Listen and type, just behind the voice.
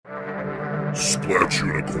Splat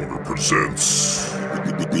Unicorner presents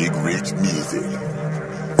Big Ridge Music.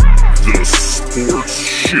 The Sports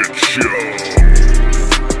Shit Show.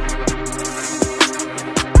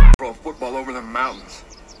 Throw football over the mountains.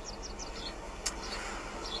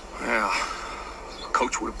 Well,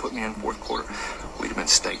 coach would have put me in fourth quarter. We'd have been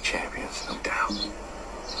state champions, no doubt.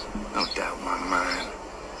 No doubt in my mind.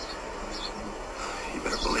 You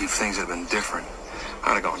better believe things would have been different.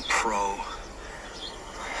 I'd have gone pro.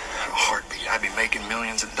 In a heartbeat. I'd be making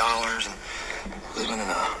millions of dollars and living in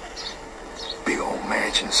a big old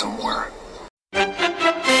mansion somewhere.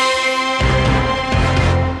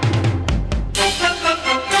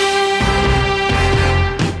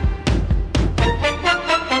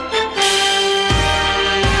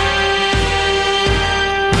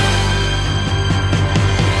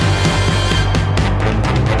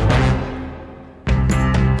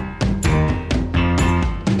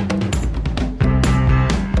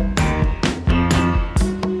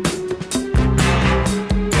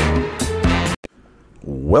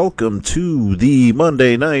 Welcome to the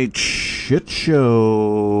Monday Night Shit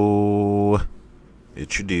Show.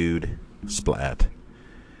 It's your dude, Splat.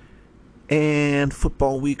 And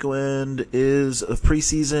football weekend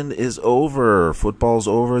preseason is over. Football's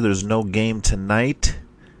over. There's no game tonight.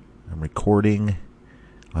 I'm recording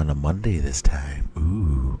on a Monday this time.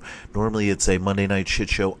 Ooh. Normally it's a Monday Night Shit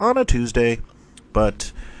Show on a Tuesday,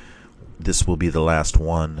 but this will be the last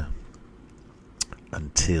one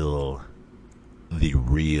until the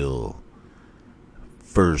real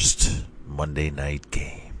first Monday night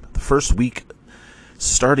game. The first week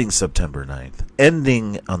starting September 9th,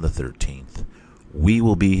 ending on the 13th. We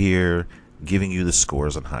will be here giving you the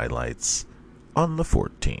scores and highlights on the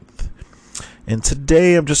 14th. And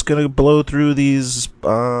today I'm just going to blow through these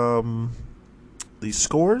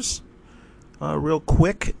scores real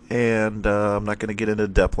quick, and I'm not going to get into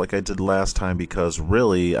depth like I did last time because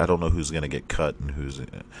really I don't know who's going to get cut and who's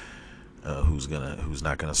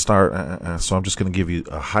not gonna start. So I'm just gonna give you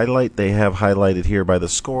a highlight. They have highlighted here by the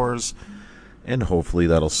scores, and hopefully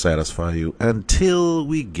that'll satisfy you until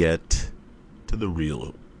we get to the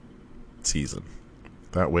real season.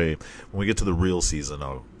 That way, when we get to the real season,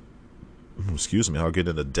 I'll get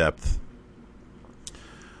into depth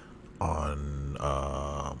on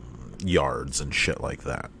yards and shit like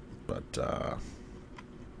that. But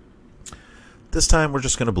this time, we're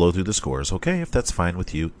just going to blow through the scores, okay? If that's fine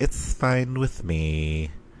with you, it's fine with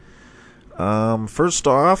me. First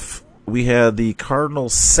off, we had the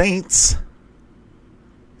Cardinals Saints,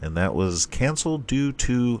 and that was canceled due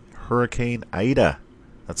to Hurricane Ida.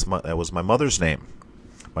 That was my mother's name.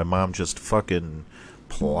 My mom just fucking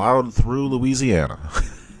plowed through Louisiana.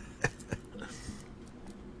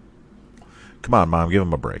 Come on, Mom, give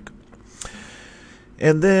him a break.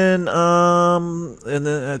 And then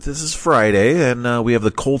this is Friday, and we have the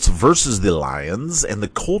Colts versus the Lions, and the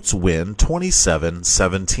Colts win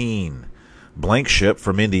 27-17. Blankenship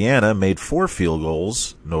from Indiana made 4 field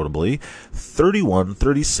goals, notably 31,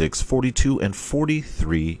 36, 42, and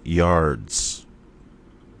 43 yards.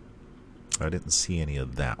 I didn't see any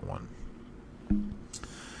of that one.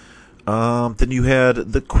 Then you had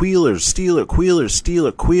the Queelers,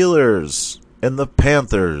 Steelers, and the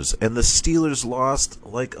Panthers, and the Steelers lost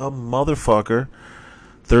like a motherfucker,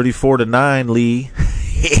 34-9. Lee.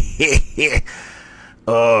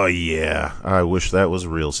 Oh yeah, I wish that was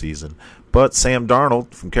real season. But Sam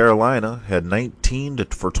Darnold from Carolina had 19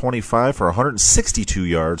 for 25 for 162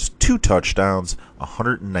 yards, 2 touchdowns,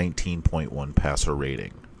 119.1 passer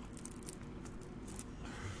rating.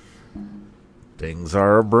 Things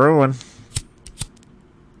are brewing.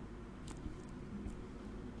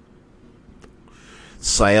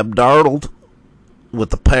 Sam Darnold with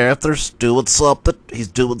the Panthers doing something. He's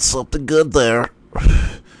doing something good there.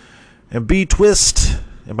 And B Twist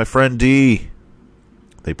and my friend D,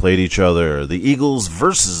 they played each other. The Eagles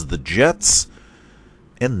versus the Jets.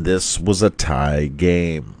 And this was a tie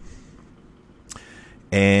game.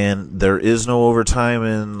 And there is no overtime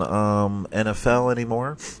in NFL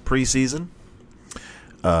anymore, preseason.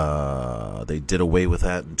 They did away with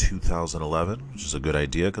that in 2011, which is a good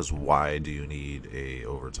idea, because why do you need a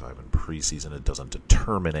overtime in preseason? It doesn't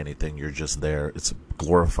determine anything. You're just there. It's a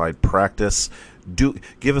glorified practice.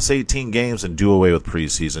 Give us 18 games and do away with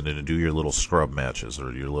preseason and do your little scrub matches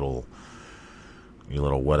or your little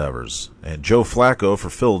whatevers. And Joe Flacco for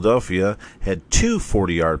Philadelphia had 2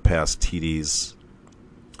 40-yard pass TDs,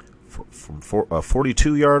 from a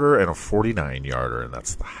 42-yarder and a 49-yarder, and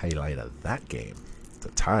that's the highlight of that game. The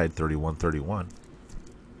tied 31-31.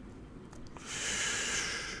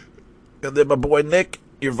 And then my boy Nick,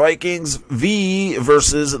 your Vikings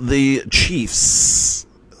versus the Chiefs.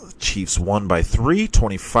 Chiefs won by 3,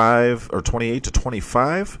 25 or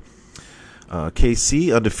 28-25.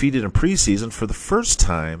 KC undefeated in preseason for the first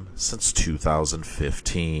time since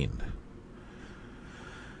 2015.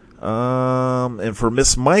 And for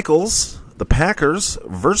Miss Michaels, the Packers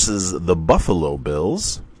versus the Buffalo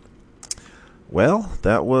Bills. Well,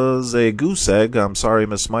 that was a goose egg. I'm sorry,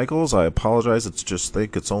 Miss Michaels. I apologize.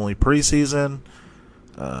 Think it's only preseason.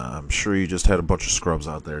 I'm sure you just had a bunch of scrubs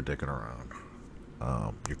out there dicking around.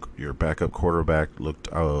 Your backup quarterback looked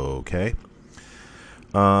okay.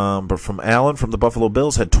 But from Allen from the Buffalo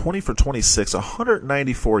Bills had 20 for 26,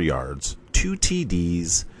 194 yards, 2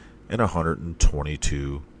 TDs, and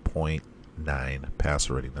 122.9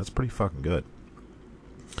 passer rating. That's pretty fucking good.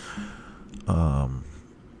 No.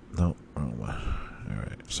 All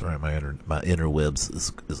right. Sorry, my interwebs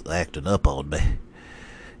is acting up on me.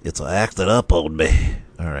 It's acting up on me.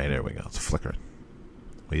 All right, there we go. It's flickering.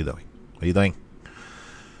 What are you doing?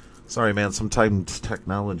 Sorry, man. Sometimes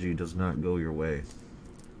technology does not go your way.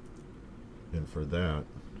 And for that,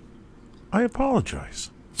 I apologize.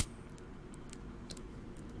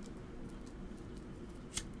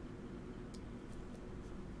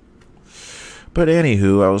 But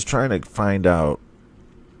anywho, I was trying to find out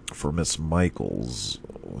for Miss Michaels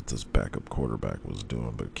what this backup quarterback was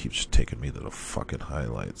doing, but it keeps taking me to the fucking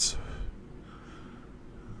highlights.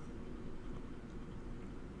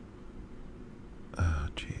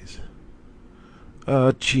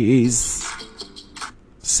 Jeez.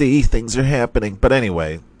 See, things are happening. But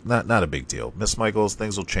anyway, not a big deal. Miss Michaels,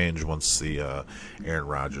 things will change once the Aaron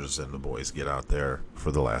Rodgers and the boys get out there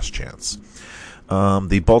for the last chance.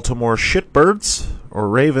 The Baltimore Shitbirds, or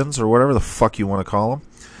Ravens, or whatever the fuck you want to call them,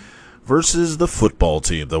 versus the football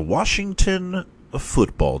team, the Washington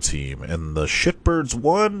football team. And the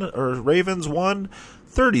Shitbirds Ravens won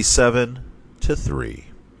 37-3.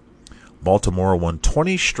 Baltimore won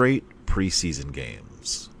 20 straight preseason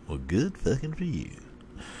games. Well, good fucking for you.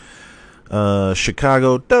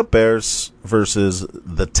 Chicago, the Bears versus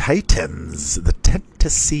the Titans, the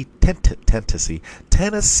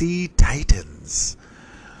Tennessee Titans.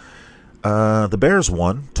 The Bears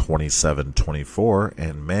won 27-24,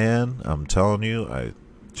 and man, I'm telling you,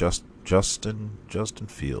 Justin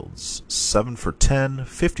Fields, 7 for 10,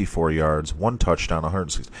 54 yards, 1 touchdown,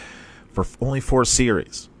 106 for only 4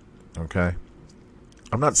 series. Okay,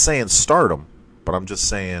 I'm not saying start him, but I'm just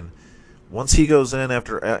saying once he goes in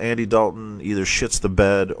after Andy Dalton either shits the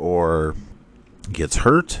bed or gets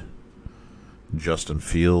hurt, Justin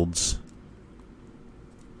Fields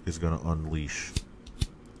is going to unleash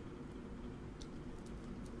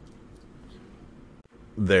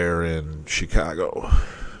there in Chicago.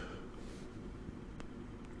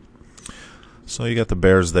 So you got the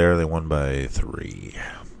Bears there. They won by 3,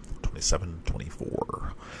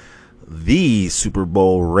 27-24. The Super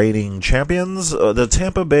Bowl reigning champions, the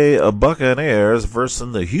Tampa Bay Buccaneers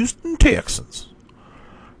versus the Houston Texans.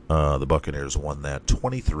 The Buccaneers won that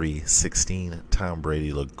 23-16. Tom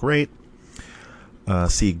Brady looked great.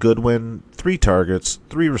 C. Goodwin, 3 targets,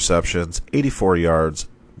 3 receptions, 84 yards,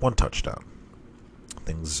 1 touchdown.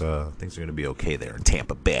 Things are going to be okay there in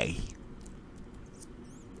Tampa Bay.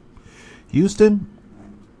 Houston,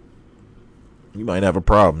 you might have a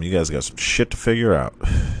problem. You guys got some shit to figure out.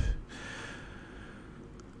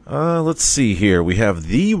 Let's see here. We have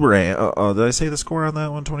the Rams. Did I say the score on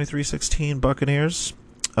that one? 23-16 Buccaneers.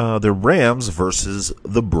 The Rams versus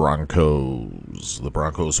the Broncos. The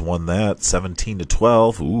Broncos won that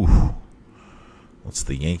 17-12. Ooh. What's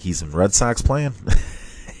the Yankees and Red Sox playing?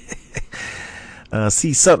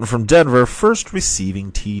 C. Sutton from Denver, first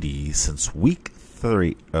receiving TD since week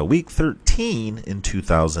 13 in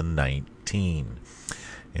 2019.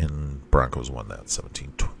 And Broncos won that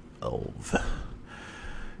 17-12.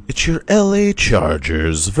 It's your LA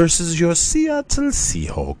Chargers versus your Seattle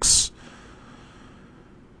Seahawks.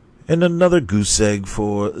 And another goose egg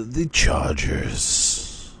for the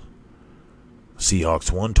Chargers.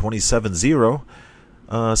 Seahawks won 27-0.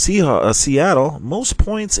 Seattle, most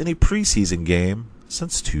points in a preseason game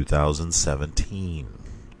since 2017.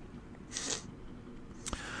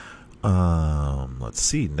 Let's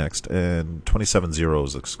see, next. And 27-0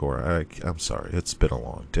 is the score. I'm sorry, it's been a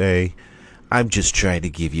long day. I'm just trying to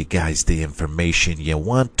give you guys the information you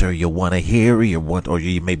want, or you want to hear, or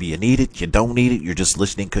maybe you need it, you don't need it, you're just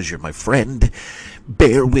listening because you're my friend.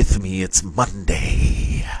 Bear with me, it's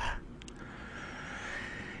Monday.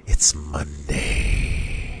 It's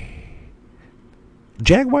Monday.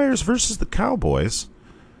 Jaguars versus the Cowboys.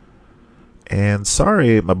 And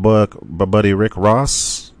sorry, my buddy Rick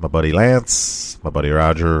Ross, my buddy Lance, my buddy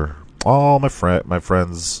Roger, all my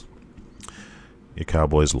friends, your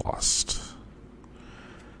Cowboys lost.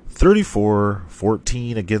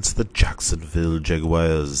 34-14 against the Jacksonville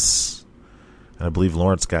Jaguars. And I believe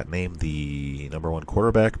Lawrence got named the #1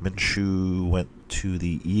 quarterback. Minshew went to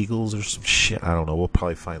the Eagles or some shit. I don't know. We'll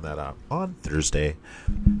probably find that out on Thursday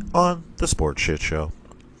on the Sports Shit Show.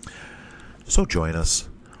 So join us.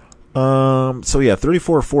 So yeah,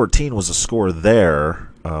 34-14 was a score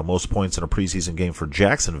there. Most points in a preseason game for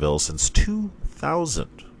Jacksonville since 2000.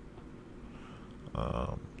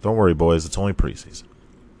 Don't worry, boys. It's only preseason.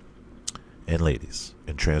 And ladies,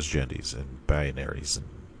 and transgendies, and binaries, and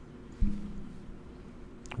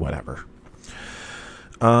whatever.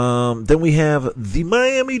 Then we have the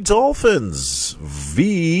Miami Dolphins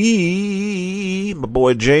v. my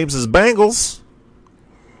boy James's Bengals.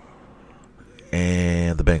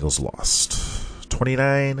 And the Bengals lost.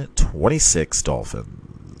 29-26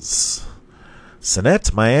 Dolphins.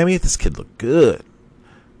 Sinet, Miami, this kid looked good.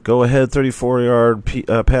 Go ahead, 34-yard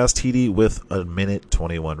pass TD with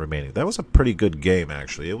 1:21 remaining. That was a pretty good game,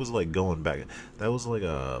 actually. It was like going back. That was like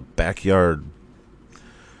a backyard.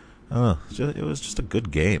 It was just a good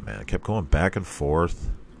game, man. It kept going back and forth.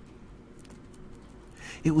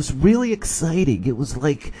 It was really exciting. It was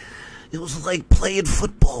like playing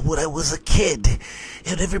football when I was a kid,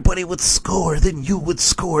 and everybody would score, then you would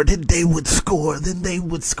score, then they would score, then they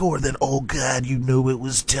would score, then oh god, you knew it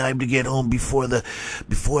was time to get home before the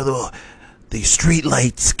street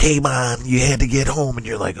lights came on. You had to get home, and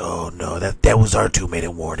you're like, oh no, that was our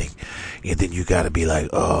 2-minute warning, and then you gotta be like,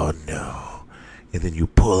 oh no, and then you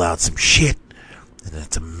pull out some shit, and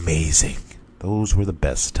it's amazing. Those were the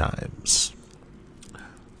best times.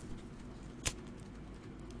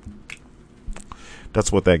 That's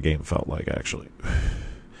what that game felt like, actually.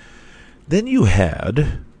 Then you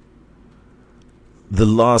had the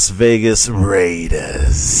Las Vegas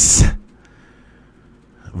Raiders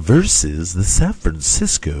versus the San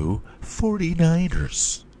Francisco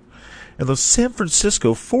 49ers. And the San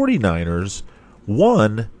Francisco 49ers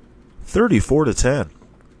won 34-10.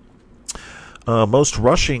 Most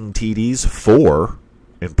rushing TDs, 4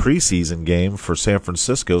 in preseason game for San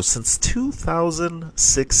Francisco since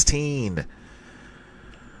 2016.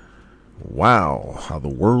 Wow, how the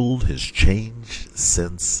world has changed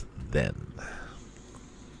since then.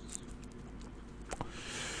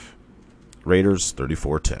 Raiders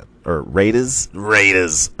 34-10. Or Raiders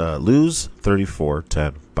lose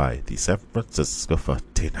 34-10 by the San Francisco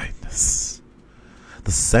 49ers.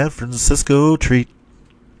 The San Francisco treat.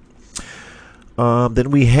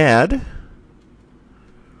 Then we had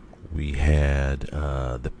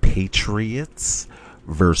the Patriots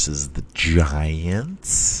versus the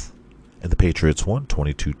Giants. And the Patriots won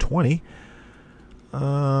 22-20.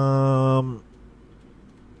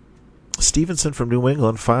 Stevenson from New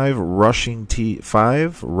England, 5 rushing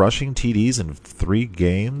TDs in 3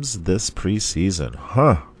 games this preseason.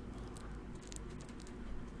 Huh.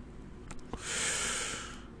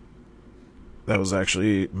 That was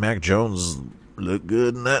actually Mac Jones looked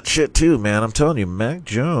good in that shit too, man. I'm telling you, Mac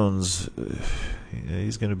Jones,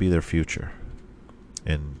 he's going to be their future.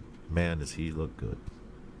 And man, does he look good.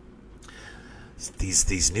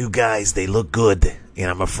 These new guys, they look good, and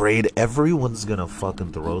I'm afraid everyone's gonna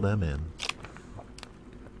fucking throw them in.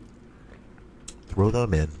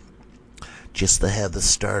 Just to have the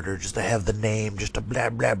starter, just to have the name, just to blah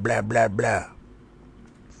blah blah blah blah.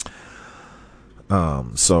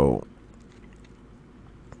 So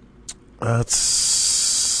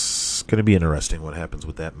that's gonna be interesting what happens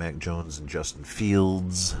with that Mac Jones and Justin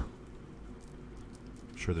Fields.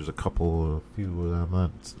 Sure there's a few I'm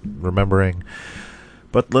not remembering,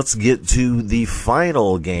 but let's get to the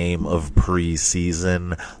final game of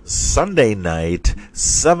preseason. Sunday night,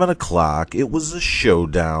 7 o'clock. It was a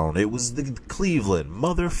showdown. It was the Cleveland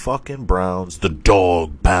motherfucking Browns, the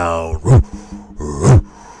dog pound,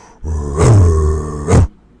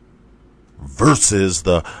 versus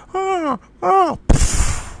the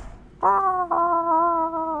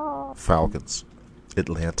Falcons,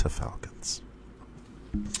 Atlanta Falcons.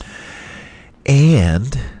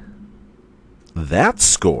 And that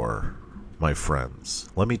score, my friends,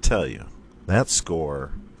 let me tell you, that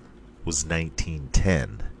score was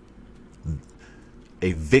 19-10.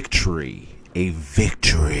 A victory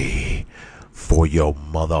for your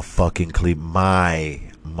motherfucking my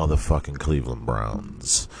motherfucking Cleveland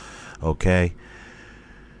Browns. Okay?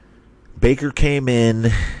 Baker came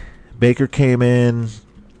in,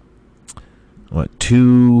 what,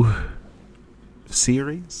 2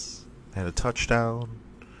 series, had a touchdown.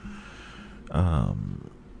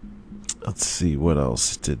 Let's see, what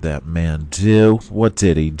else did that man do? What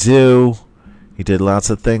did he do? He did lots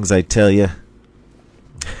of things, I tell you.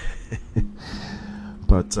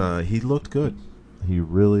 But he looked good. He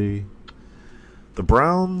really... The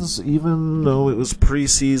Browns, even though it was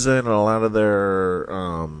preseason and a lot of their,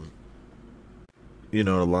 a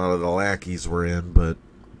lot of the lackeys were in, but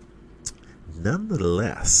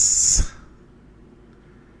nonetheless...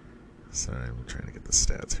 Sorry, I'm trying to get the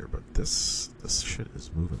stats here, but this shit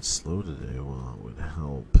is moving slow today. Well, it would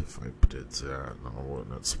help if I did that. No,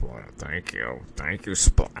 wouldn't it, Splat? Thank you,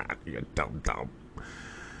 Splat. You dumb.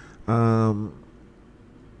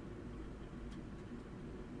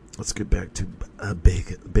 Let's get back to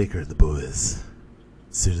Baker and the boys.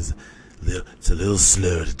 As soon as it's a little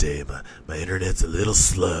slow today. My internet's a little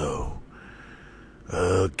slow.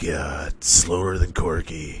 Oh God, slower than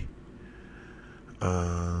Corky.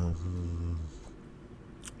 I'll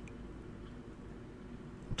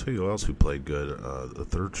tell you who else who played good. The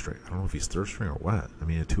third string. I don't know if he's third string or what. I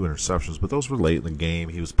mean, he had 2 interceptions, but those were late in the game.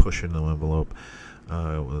 He was pushing the envelope.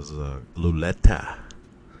 It was Luletta.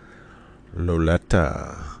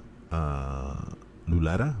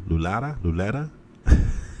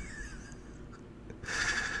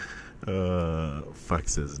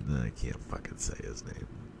 Fuck's his name. I can't fucking say his name.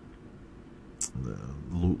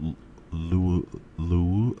 Luletta,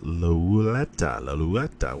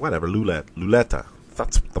 whatever, Luletta.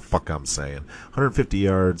 That's what the fuck I'm saying. 150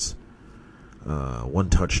 yards, 1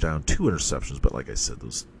 touchdown, 2 interceptions. But like I said,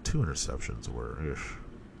 those 2 interceptions were...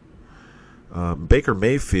 Baker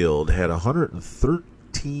Mayfield had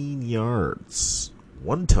 113 yards,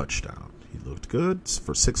 1 touchdown. He looked good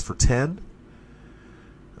for 6 for 10.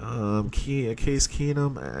 Case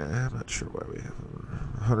Keenum, I'm not sure why we have him.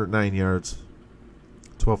 109 yards,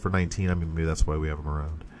 12 for 19. I mean, maybe that's why we have him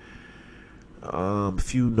around. A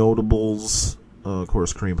few notables. Of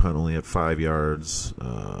course, Kareem Hunt only had 5 yards.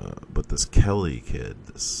 But this Kelly kid,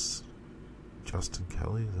 this Justin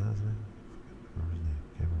Kelly, is that his name? I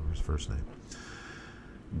can't remember his first name.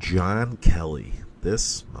 John Kelly.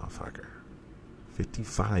 This motherfucker.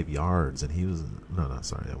 55 yards. And he was... No,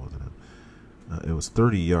 sorry, that wasn't him. It was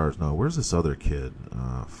 30 yards. No, where's this other kid?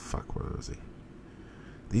 Where is he?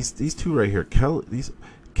 These two right here.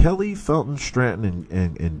 Kelly, Felton, Stratton,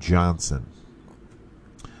 and Johnson.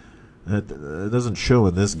 It doesn't show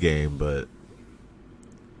in this game, but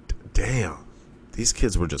damn, these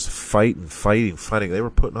kids were just fighting. They were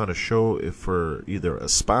putting on a show for either a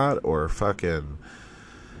spot or fucking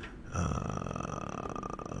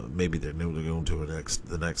maybe they're going to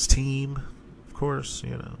the next team. Of course,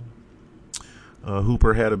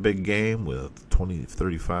 Hooper had a big game with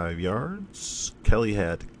 35 yards. Kelly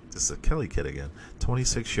had, this is a Kelly kid again,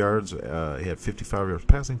 26 yards. He had 55 yards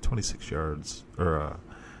passing, 26 yards,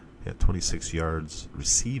 he had 26 yards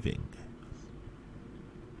receiving.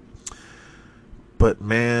 But,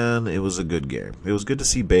 man, it was a good game. It was good to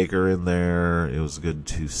see Baker in there. It was good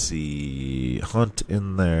to see Hunt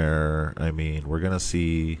in there. I mean, we're going to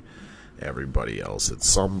see everybody else at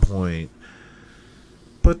some point.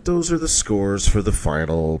 But those are the scores for the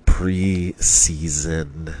final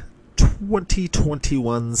preseason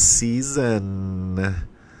 2021 season.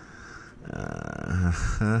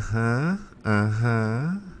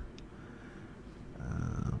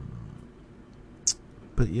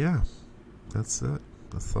 But yeah, that's it.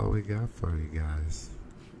 That's all we got for you guys.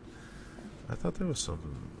 I thought there was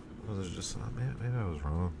something. Was it just? Maybe I was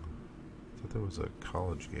wrong. I thought there was a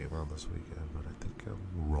college game on this weekend, but I think I'm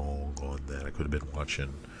wrong on that. I could have been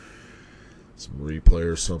watching some replay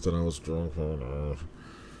or something. I was drunk on.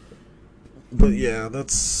 But yeah,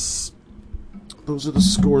 those are the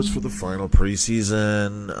scores for the final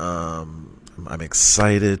preseason. I'm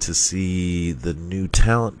excited to see the new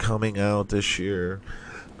talent coming out this year.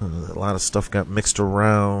 A lot of stuff got mixed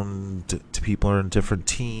around. People are in different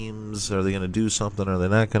teams. Are they going to do something? Are they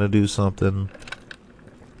not going to do something?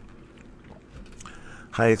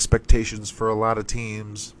 High expectations for a lot of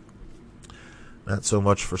teams. Not so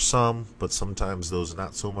much for some, but sometimes those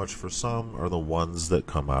not so much for some are the ones that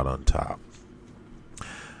come out on top.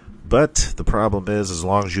 But the problem is, as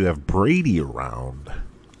long as you have Brady around,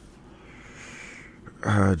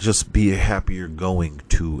 just be happy you're going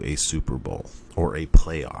to a Super Bowl or a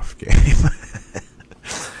playoff game.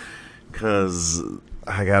 Because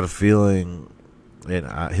I got a feeling, and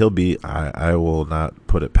I will not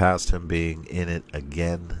put it past him being in it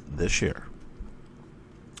again this year.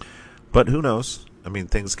 But who knows? I mean,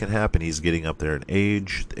 things can happen. He's getting up there in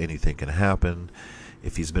age. Anything can happen.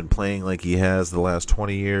 If he's been playing like he has the last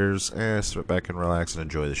 20 years, sit back and relax and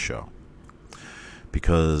enjoy the show.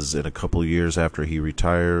 Because in a couple of years after he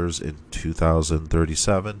retires in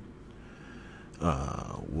 2037,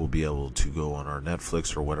 we'll be able to go on our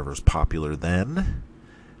Netflix or whatever's popular then,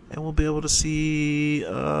 and we'll be able to see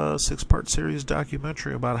a 6-part series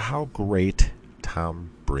documentary about how great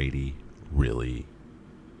Tom Brady really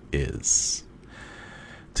is.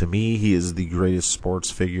 To me, he is the greatest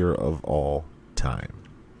sports figure of all time.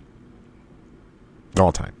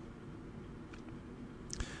 All time.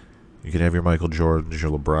 You can have your Michael Jordans,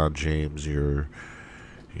 your LeBron James, your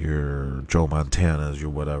Joe Montanas, your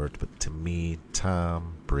whatever, but to me,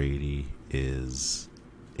 Tom Brady is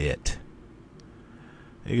it.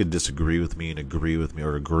 You can disagree with me and agree with me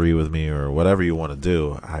or whatever you want to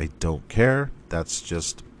do. I don't care. That's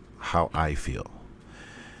just how I feel.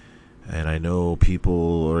 And I know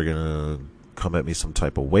people are going to come at me some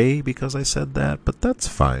type of way because I said that, but that's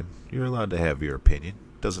fine. You're allowed to have your opinion.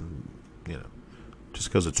 Doesn't, just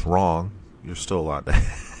because it's wrong, you're still allowed to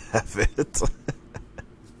have it.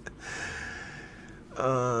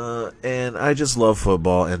 And I just love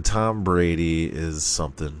football, and Tom Brady is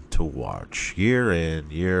something to watch year in,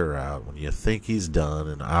 year out. When you think he's done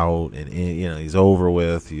and out, and he's over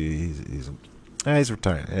with, he's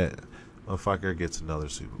retiring. Yeah. Motherfucker gets another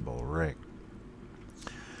Super Bowl ring.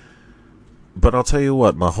 But I'll tell you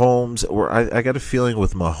what, Mahomes, I got a feeling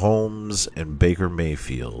with Mahomes and Baker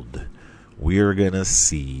Mayfield, we're gonna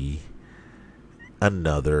see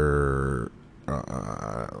another.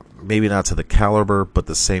 Maybe not to the caliber, but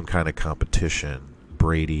the same kind of competition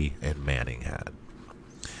Brady and Manning had.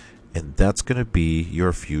 And that's going to be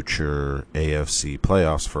your future AFC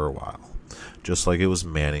playoffs for a while. Just like it was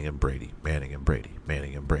Manning and Brady, Manning and Brady,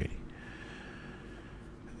 Manning and Brady.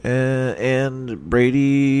 And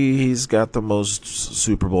Brady, he's got the most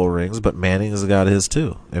Super Bowl rings, but Manning's got his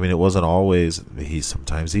too. I mean, it wasn't always,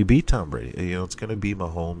 sometimes he beat Tom Brady. It's going to be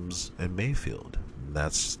Mahomes and Mayfield. And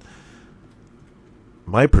that's...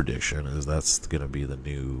 my prediction is that's going to be the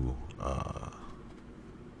new,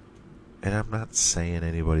 and I'm not saying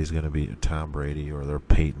anybody's going to beat Tom Brady or they're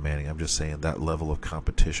Peyton Manning. I'm just saying that level of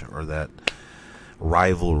competition or that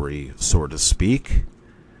rivalry, so to speak,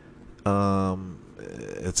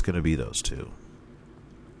 it's going to be those two.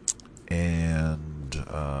 And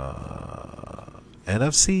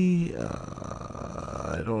NFC,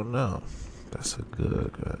 I don't know. That's a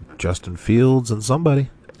good Justin Fields and somebody.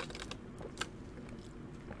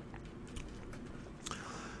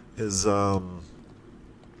 Is the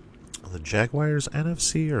Jaguars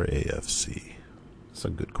NFC or AFC? That's a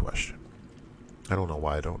good question. I don't know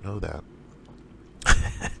why I don't know that.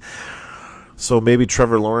 So maybe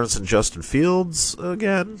Trevor Lawrence and Justin Fields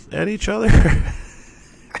again at each other?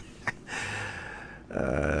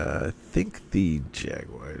 I think the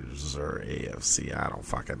Jaguars are AFC. I don't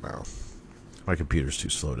fucking know. My computer's too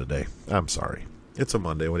slow today. I'm sorry. It's a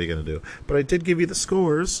Monday. What are you going to do? But I did give you the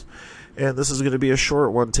scores. And this is going to be a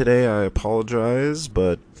short one today. I apologize,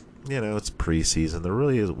 but, it's preseason. There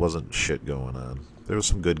really wasn't shit going on. There was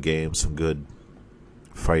some good games, some good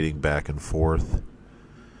fighting back and forth,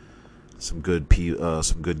 some good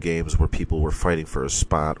games where people were fighting for a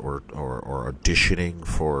spot or auditioning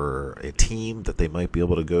for a team that they might be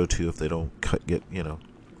able to go to if they don't get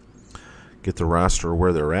the roster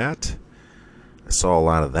where they're at. I saw a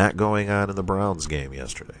lot of that going on in the Browns game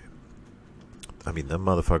yesterday. I mean, them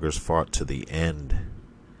motherfuckers fought to the end.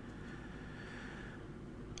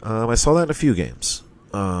 I saw that in a few games.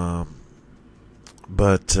 But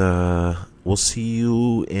we'll see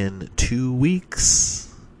you in 2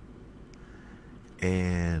 weeks.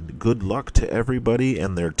 And good luck to everybody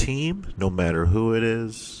and their team, no matter who it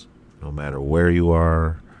is, no matter where you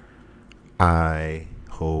are. I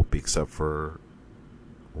hope, except for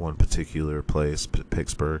one particular place,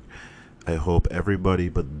 Pittsburgh, I hope everybody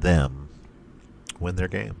but them win their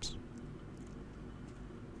games.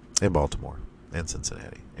 In Baltimore and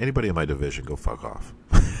Cincinnati. Anybody in my division, go fuck off.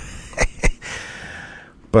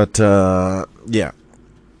 But, yeah.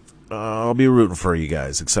 I'll be rooting for you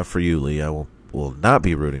guys, except for you, Lee. I will not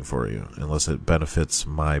be rooting for you unless it benefits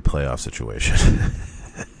my playoff situation.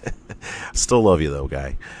 Still love you, though,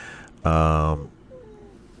 guy.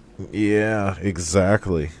 Yeah,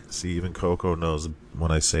 exactly. See, even Coco knows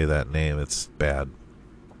when I say that name, it's bad.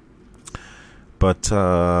 But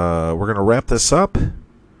we're going to wrap this up.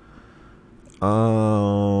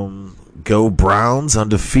 Go Browns,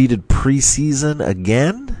 undefeated preseason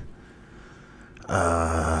again.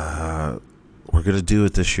 We're going to do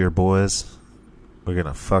it this year, boys. We're going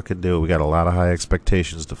to fucking do it. We got a lot of high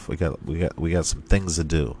expectations. We got some things to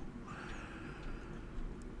do.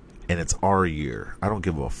 And it's our year. I don't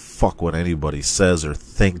give a fuck what anybody says or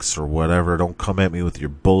thinks or whatever. Don't come at me with your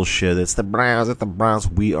bullshit. It's the Browns. It's the Browns.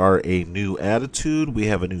 We are a new attitude. We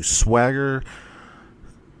have a new swagger.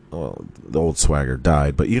 Well, the old swagger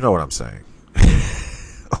died, but you know what I'm saying.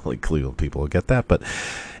 Only Cleveland people will get that. But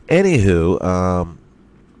anywho,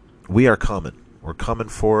 we are coming. We're coming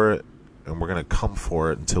for it. and we're going to come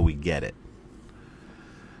for it until we get it.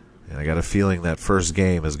 And I got a feeling that first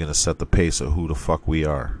game is going to set the pace of who the fuck we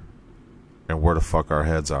are and where the fuck our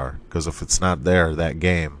heads are. Because if it's not there, that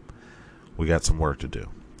game, we got some work to do.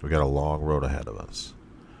 We got a long road ahead of us.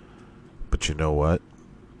 But you know what?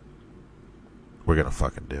 We're going to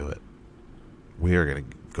fucking do it. We are going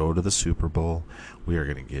to go to the Super Bowl. We are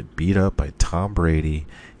going to get beat up by Tom Brady.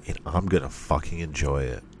 And I'm going to fucking enjoy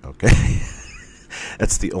it. Okay?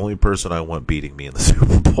 That's the only person I want beating me in the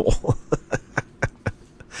Super Bowl.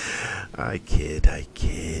 I kid.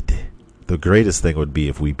 The greatest thing would be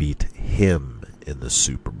if we beat him in the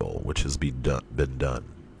Super Bowl, which has been done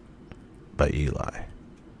by Eli.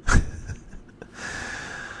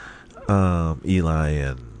 Eli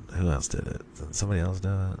and who else did it? Did somebody else do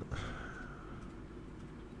it?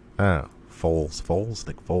 Oh, Foles,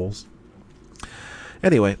 Nick Foles.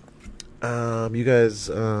 Anyway, you guys,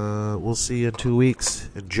 we'll see you in 2 weeks.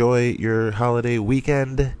 Enjoy your holiday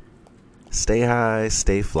weekend. Stay high,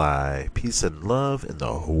 stay fly. Peace and love in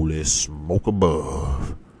the holy smoke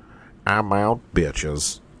above. I'm out,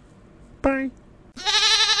 bitches. Bye.